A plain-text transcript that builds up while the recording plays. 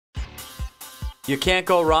You can't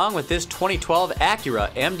go wrong with this 2012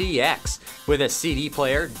 Acura MDX. With a CD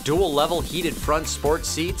player, dual-level heated front sports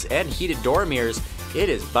seats, and heated door mirrors, it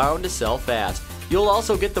is bound to sell fast. You'll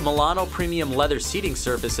also get the Milano premium leather seating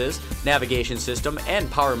surfaces, navigation system, and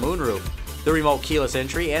power moonroof. The remote keyless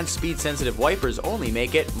entry and speed-sensitive wipers only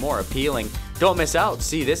make it more appealing. Don't miss out.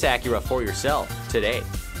 See this Acura for yourself today.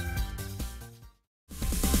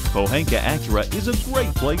 Pohanka Acura is a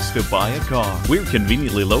great place to buy a car. We're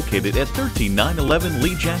conveniently located at 13911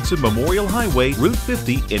 Lee Jackson Memorial Highway, Route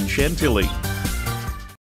 50 in Chantilly.